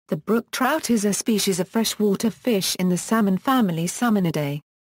The brook trout is a species of freshwater fish in the salmon family Salmonidae.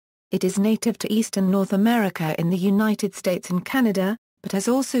 It is native to eastern North America in the United States and Canada, but has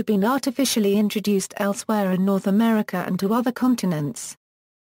also been artificially introduced elsewhere in North America and to other continents.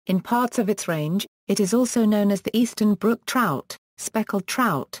 In parts of its range, it is also known as the eastern brook trout, speckled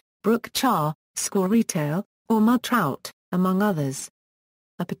trout, brook charr, squaretail, or mud trout, among others.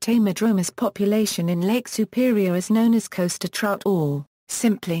 A potamodromous population in Lake Superior is known as coaster trout or,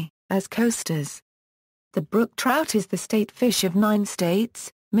 simply, as coasters. The brook trout is the state fish of 9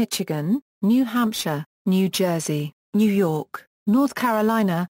 states: Michigan, New Hampshire, New Jersey, New York, North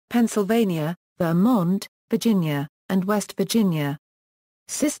Carolina, Pennsylvania, Vermont, Virginia, and West Virginia.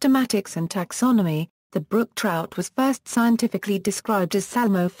 Systematics and taxonomy. The brook trout was first scientifically described as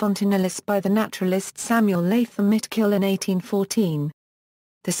Salmo fontinalis by the naturalist Samuel Latham Mitkill in 1814.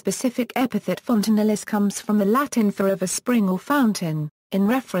 The specific epithet fontinalis comes from the Latin for of a spring or fountain, in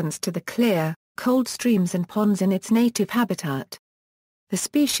reference to the clear, cold streams and ponds in its native habitat. The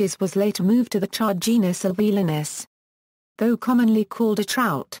species was later moved to the charr genus Alveolinus. Though commonly called a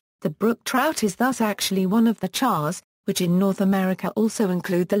trout, the brook trout is thus actually one of the charrs, which in North America also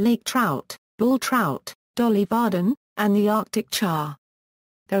include the lake trout, bull trout, dolly varden, and the Arctic charr.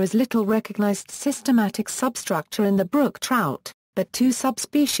 There is little recognized systematic substructure in the brook trout, but 2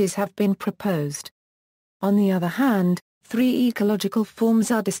 subspecies have been proposed. On the other hand, 3 ecological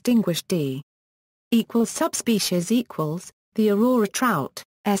forms are distinguished. D. Subspecies the Aurora trout,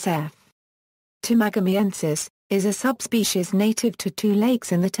 SF. Temagamiensis, is a subspecies native to 2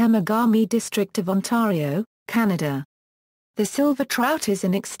 lakes in the Temagami district of Ontario, Canada. The silver trout is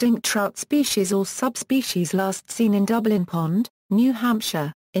an extinct trout species or subspecies last seen in Dublin Pond, New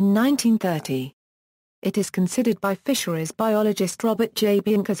Hampshire, in 1930. It is considered by fisheries biologist Robert J.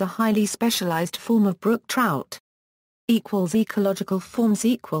 Bink as a highly specialized form of brook trout. Ecological forms.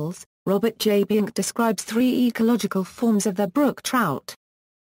 Robert J. Bink describes 3 ecological forms of the brook trout.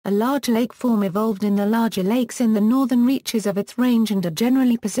 A large lake form evolved in the larger lakes in the northern reaches of its range and are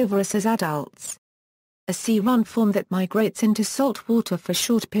generally piscivorous as adults. A sea-run form that migrates into salt water for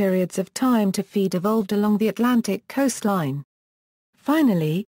short periods of time to feed evolved along the Atlantic coastline.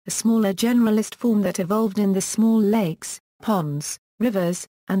 Finally, a smaller generalist form that evolved in the small lakes, ponds, rivers,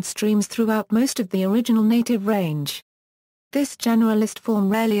 and streams throughout most of the original native range. This generalist form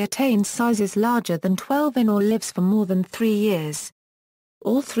rarely attains sizes larger than 12 in or lives for more than 3 years.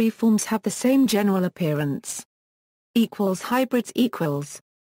 All 3 forms have the same general appearance. Hybrids.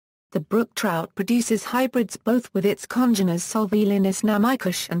 The brook trout produces hybrids both with its congeners Salveolinus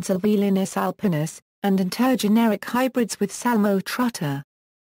namicus and Salveolinus alpinus, and intergeneric hybrids with Salmo trutta.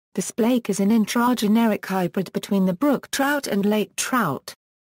 The splake is an intrageneric hybrid between the brook trout and lake trout.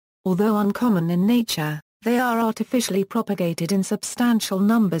 Although uncommon in nature, they are artificially propagated in substantial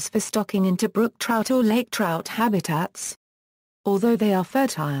numbers for stocking into brook trout or lake trout habitats. Although they are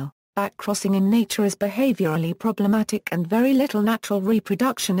fertile, backcrossing in nature is behaviorally problematic and very little natural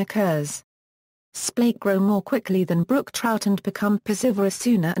reproduction occurs. Splake grow more quickly than brook trout and become piscivorous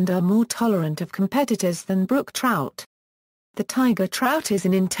sooner and are more tolerant of competitors than brook trout. The tiger trout is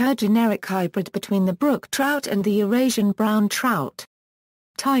an intergeneric hybrid between the brook trout and the Eurasian brown trout.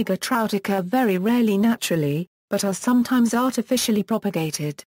 Tiger trout occur very rarely naturally, but are sometimes artificially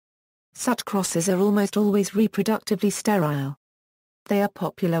propagated. Such crosses are almost always reproductively sterile. They are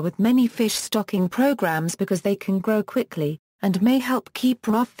popular with many fish stocking programs because they can grow quickly, and may help keep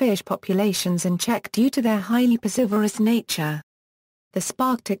rough fish populations in check due to their highly piscivorous nature. The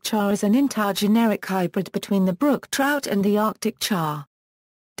Sparktic charr is an intergeneric hybrid between the brook trout and the Arctic charr.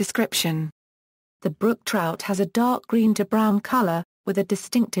 Description: the brook trout has a dark green to brown color, with a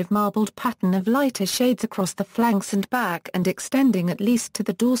distinctive marbled pattern of lighter shades across the flanks and back and extending at least to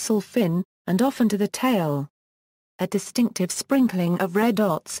the dorsal fin, and often to the tail. A distinctive sprinkling of red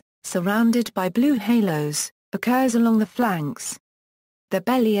dots, surrounded by blue halos, occurs along the flanks. The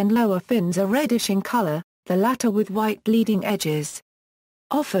belly and lower fins are reddish in color, the latter with white leading edges.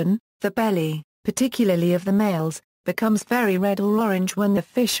 Often, the belly, particularly of the males, becomes very red or orange when the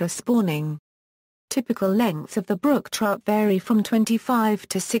fish are spawning. Typical lengths of the brook trout vary from 25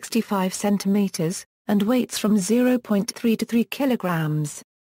 to 65 centimeters, and weights from 0.3 to 3 kilograms.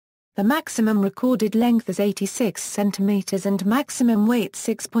 The maximum recorded length is 86 centimeters and maximum weight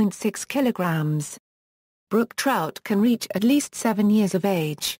 6.6 kilograms. Brook trout can reach at least 7 years of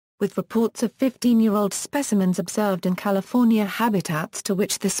age, with reports of 15-year-old specimens observed in California habitats to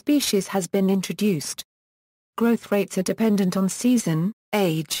which the species has been introduced. Growth rates are dependent on season,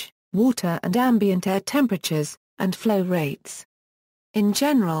 age, water and ambient air temperatures, and flow rates. In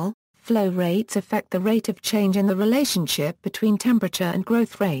general, flow rates affect the rate of change in the relationship between temperature and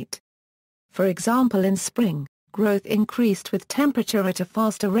growth rate. For example, in spring, growth increased with temperature at a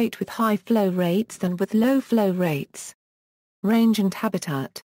faster rate with high flow rates than with low flow rates. Range and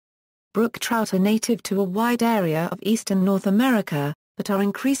habitat. Brook trout are native to a wide area of eastern North America, but are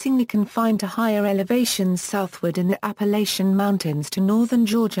increasingly confined to higher elevations southward in the Appalachian Mountains to northern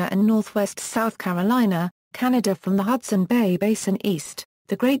Georgia and northwest South Carolina, Canada from the Hudson Bay Basin east,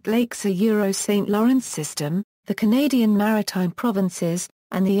 the Great Lakes St. Lawrence system, the Canadian Maritime Provinces,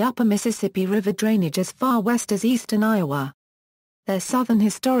 and the upper Mississippi River drainage as far west as eastern Iowa. Their southern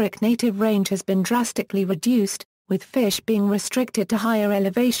historic native range has been drastically reduced, with fish being restricted to higher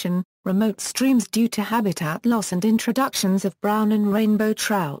elevation, remote streams due to habitat loss and introductions of brown and rainbow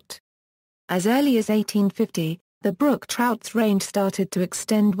trout. As early as 1850, the brook trout's range started to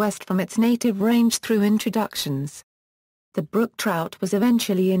extend west from its native range through introductions. The brook trout was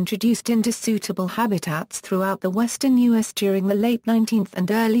eventually introduced into suitable habitats throughout the western U.S. during the late 19th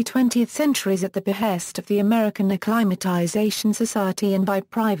and early 20th centuries at the behest of the American Acclimatization Society and by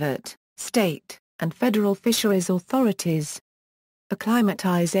private, state, and federal fisheries authorities.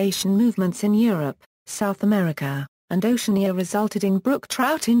 Acclimatization movements in Europe, South America, and Oceania resulted in brook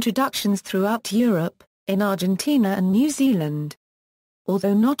trout introductions throughout Europe, in Argentina and New Zealand.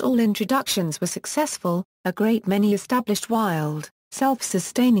 Although not all introductions were successful, a great many established wild,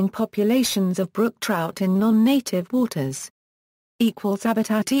 self-sustaining populations of brook trout in non-native waters.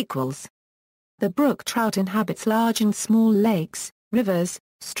 Habitat. The brook trout inhabits large and small lakes, rivers,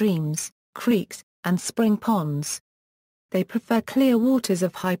 streams, creeks, and spring ponds. They prefer clear waters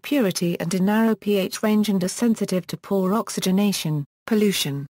of high purity and a narrow pH range and are sensitive to poor oxygenation,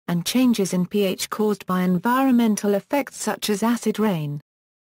 pollution, and changes in pH caused by environmental effects such as acid rain.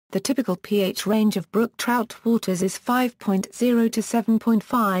 The typical pH range of brook trout waters is 5.0 to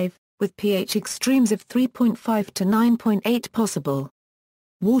 7.5, with pH extremes of 3.5 to 9.8 possible.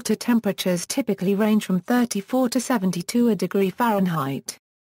 Water temperatures typically range from 34 to 72 degrees Fahrenheit.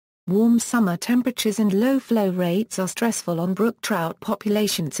 Warm summer temperatures and low flow rates are stressful on brook trout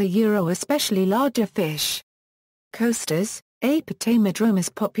populations, especially larger fish. Coasters, a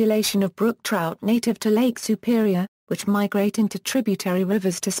potamodromous population of brook trout native to Lake Superior, which migrate into tributary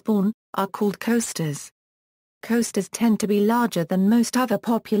rivers to spawn, are called coasters. Coasters tend to be larger than most other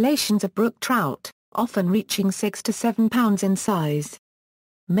populations of brook trout, often reaching 6 to 7 pounds in size.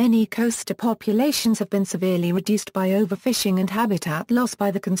 Many coaster populations have been severely reduced by overfishing and habitat loss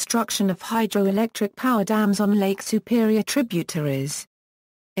by the construction of hydroelectric power dams on Lake Superior tributaries.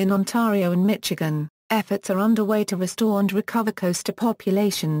 In Ontario and Michigan, efforts are underway to restore and recover coaster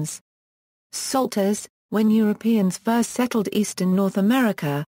populations. Salters. When Europeans first settled eastern North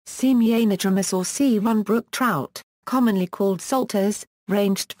America, Salmonidae or sea-run brook trout, commonly called salters,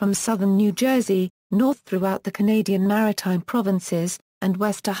 ranged from southern New Jersey, north throughout the Canadian Maritime Provinces, and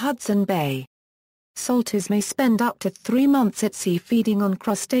west to Hudson Bay. Salters may spend up to 3 months at sea feeding on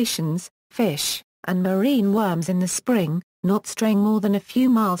crustaceans, fish, and marine worms in the spring, not straying more than a few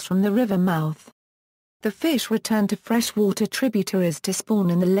miles from the river mouth. The fish return to freshwater tributaries to spawn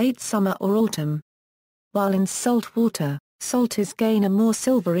in the late summer or autumn. While in salt water, salters gain a more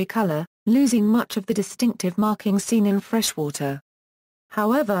silvery color, losing much of the distinctive markings seen in freshwater.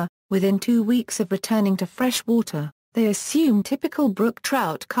 However, within 2 weeks of returning to freshwater, they assume typical brook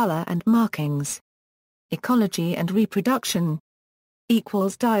trout color and markings. Ecology and reproduction.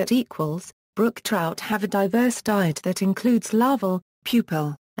 Diet. Brook trout have a diverse diet that includes larval,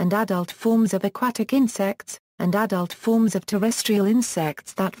 pupal, and adult forms of aquatic insects, and adult forms of terrestrial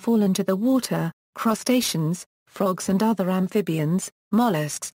insects that fall into the water, crustaceans, frogs and other amphibians,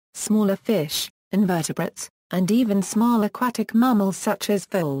 mollusks, smaller fish, invertebrates, and even small aquatic mammals such as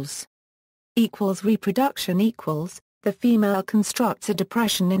voles. Reproduction. The female constructs a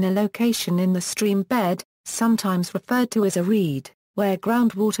depression in a location in the stream bed, sometimes referred to as a reed, where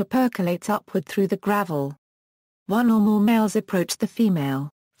groundwater percolates upward through the gravel. One or more males approach the female,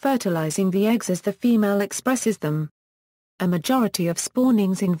 fertilizing the eggs as the female expresses them. A majority of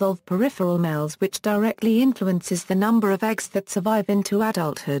spawnings involve peripheral males, which directly influences the number of eggs that survive into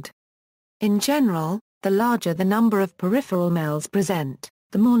adulthood. In general, the larger the number of peripheral males present,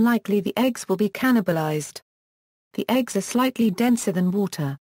 the more likely the eggs will be cannibalized. The eggs are slightly denser than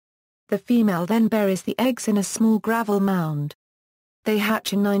water. The female then buries the eggs in a small gravel mound. They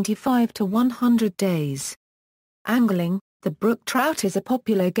hatch in 95 to 100 days. Angling. The brook trout is a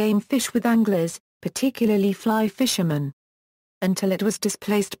popular game fish with anglers, particularly fly fishermen. Until it was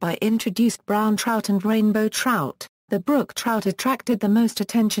displaced by introduced brown trout and rainbow trout, the brook trout attracted the most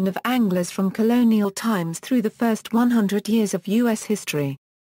attention of anglers from colonial times through the first 100 years of U.S. history.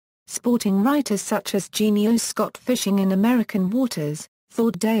 Sporting writers such as Genio Scott Fishing in American Waters,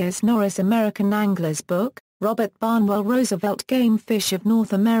 Thaddeus Norris American Angler's Book, Robert Barnwell Roosevelt Game Fish of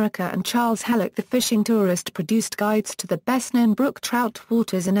North America and Charles Halleck The Fishing Tourist produced guides to the best-known brook trout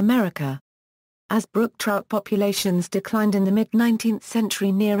waters in America. As brook trout populations declined in the mid-19th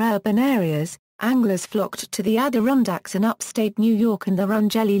century near urban areas, anglers flocked to the Adirondacks in upstate New York and the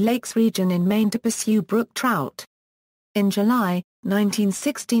Rangeley Lakes region in Maine to pursue brook trout. In July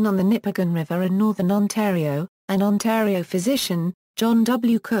 1916 on the Nipigon River in northern Ontario, an Ontario physician, John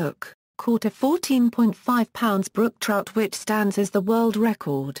W. Cook, caught a 14.5-pound brook trout which stands as the world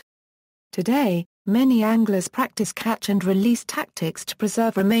record. Today, many anglers practice catch and release tactics to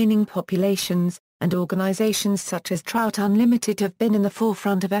preserve remaining populations, and organizations such as Trout Unlimited have been in the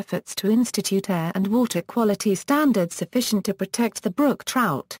forefront of efforts to institute air and water quality standards sufficient to protect the brook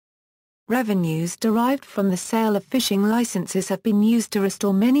trout. Revenues derived from the sale of fishing licenses have been used to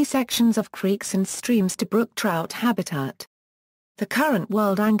restore many sections of creeks and streams to brook trout habitat. The current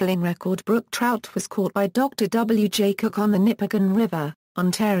world angling record brook trout was caught by Dr. W. J. Cook on the Nipigon River,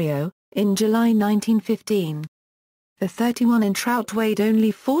 Ontario, in July 1915. The 31-inch trout weighed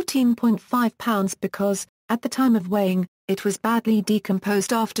only 14.5 pounds because, at the time of weighing, it was badly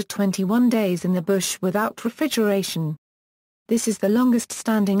decomposed after 21 days in the bush without refrigeration. This is the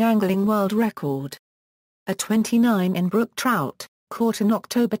longest-standing angling world record. A 29-inch brook trout, caught in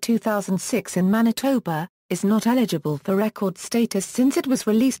October 2006 in Manitoba, is not eligible for record status since it was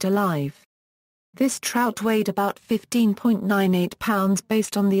released alive. This trout weighed about 15.98 pounds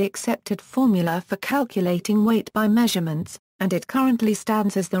based on the accepted formula for calculating weight by measurements, and it currently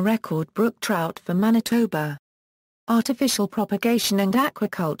stands as the record brook trout for Manitoba. Artificial propagation and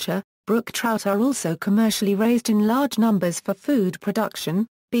aquaculture, brook trout are also commercially raised in large numbers for food production,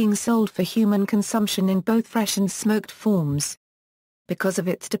 being sold for human consumption in both fresh and smoked forms. Because of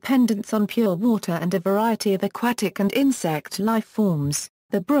its dependence on pure water and a variety of aquatic and insect life forms,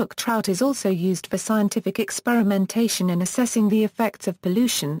 the brook trout is also used for scientific experimentation in assessing the effects of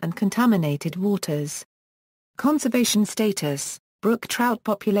pollution and contaminated waters. Conservation status: brook trout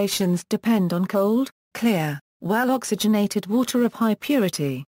populations depend on cold, clear, well-oxygenated water of high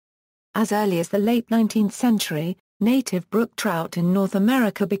purity. As early as the late 19th century, native brook trout in North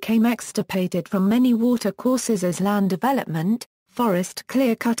America became extirpated from many watercourses as land development, forest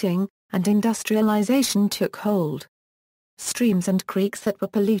clear-cutting, and industrialization took hold. Streams and creeks that were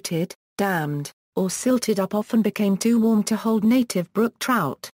polluted, dammed, or silted up often became too warm to hold native brook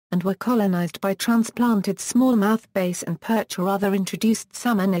trout, and were colonized by transplanted smallmouth bass and perch or other introduced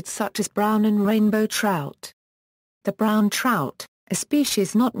salmonids such as brown and rainbow trout. The brown trout, a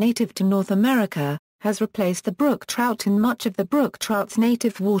species not native to North America, has replaced the brook trout in much of the brook trout's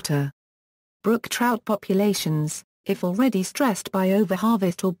native water. Brook trout populations, if already stressed by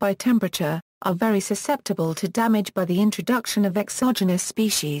overharvest or by temperature, are very susceptible to damage by the introduction of exogenous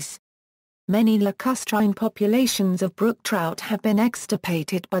species. Many lacustrine populations of brook trout have been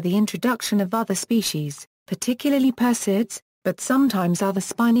extirpated by the introduction of other species, particularly persids, but sometimes other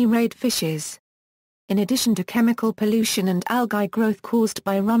spiny-rayed fishes. In addition to chemical pollution and algae growth caused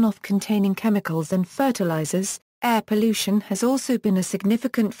by runoff containing chemicals and fertilizers, air pollution has also been a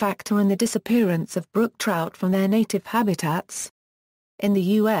significant factor in the disappearance of brook trout from their native habitats. In the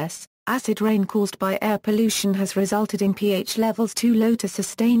U.S., acid rain caused by air pollution has resulted in pH levels too low to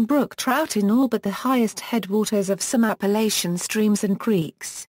sustain brook trout in all but the highest headwaters of some Appalachian streams and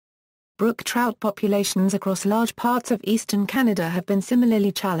creeks. Brook trout populations across large parts of eastern Canada have been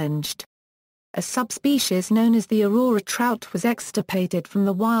similarly challenged. A subspecies known as the Aurora trout was extirpated from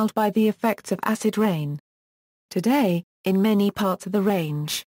the wild by the effects of acid rain. Today, in many parts of the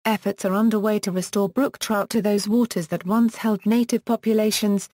range, efforts are underway to restore brook trout to those waters that once held native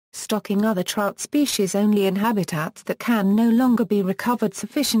populations, stocking other trout species only in habitats that can no longer be recovered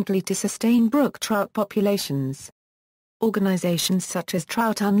sufficiently to sustain brook trout populations. Organizations such as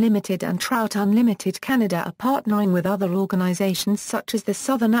Trout Unlimited and Trout Unlimited Canada are partnering with other organizations such as the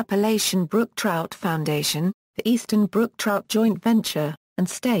Southern Appalachian Brook Trout Foundation, the Eastern Brook Trout Joint Venture, and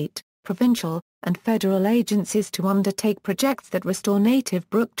state, provincial, and federal agencies to undertake projects that restore native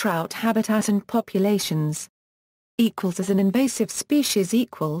brook trout habitat and populations. As an invasive species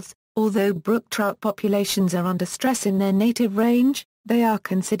although brook trout populations are under stress in their native range, they are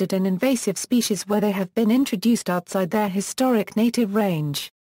considered an invasive species where they have been introduced outside their historic native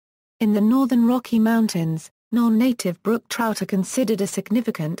range. In the northern Rocky Mountains, non-native brook trout are considered a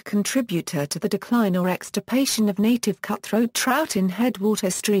significant contributor to the decline or extirpation of native cutthroat trout in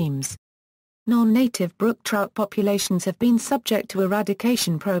headwater streams. Non-native brook trout populations have been subject to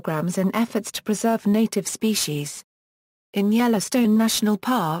eradication programs in efforts to preserve native species. In Yellowstone National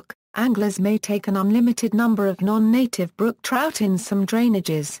Park, Anglers may take an unlimited number of non-native brook trout in some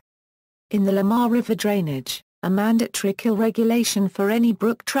drainages. In the Lamar River drainage, a mandatory kill regulation for any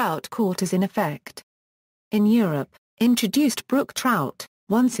brook trout caught is in effect. In Europe, introduced brook trout,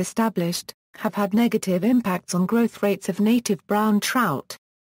 once established, have had negative impacts on growth rates of native brown trout.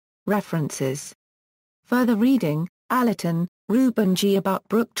 References. Further reading, Allerton, Reuben G. About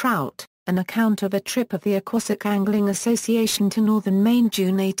brook trout, an account of a trip of the Aquatic Angling Association to northern Maine,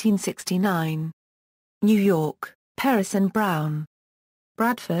 June 1869. New York, Pearce and Brown.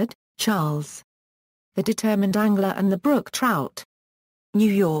 Bradford, Charles. The Determined Angler and the Brook Trout.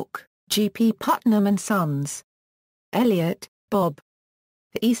 New York, G. P. Putnam and Sons. Elliott, Bob.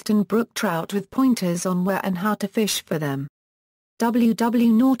 The Eastern Brook Trout with Pointers on Where and How to Fish for Them. W.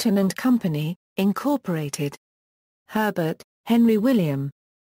 W. Norton and Company, Incorporated. Herbert, Henry William.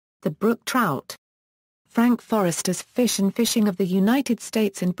 The Brook Trout. Frank Forrester's Fish and Fishing of the United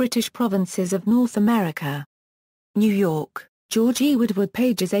States and British Provinces of North America. New York, George E. Woodward,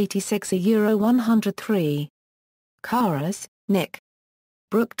 pages 86-103. Carras, Nick.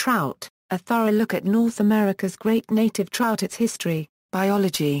 Brook Trout, A Thorough Look at North America's Great Native Trout, Its History,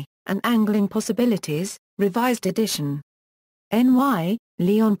 Biology, and Angling Possibilities, Revised Edition. N.Y.,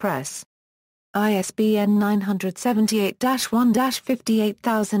 Leon Press. ISBN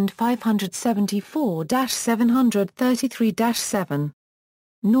 978-1-58574-733-7.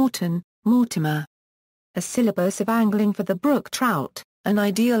 Norton, Mortimer. A Syllabus of Angling for the Brook Trout, an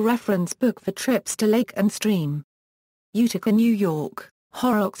ideal reference book for trips to lake and stream. Utica, New York,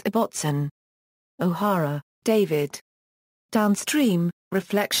 Horrocks Ibbotson. O'Hara, David. Downstream,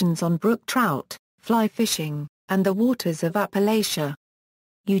 Reflections on Brook Trout, Fly Fishing, and the Waters of Appalachia.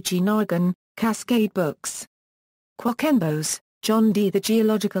 Eugene, Oregon, Cascade Books. Quackenbos, John D. The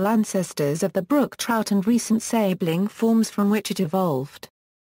Geological Ancestors of the Brook Trout and Recent Sabling Forms from which it evolved.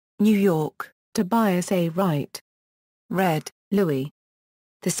 New York, Tobias A. Wright. Red, Louis.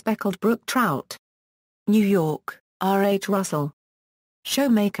 The Speckled Brook Trout. New York, R. H. Russell.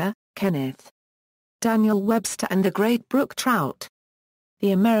 Showmaker, Kenneth. Daniel Webster and the Great Brook Trout.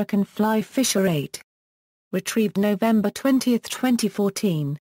 The American Fly Fisher 8. Retrieved November 20, 2014.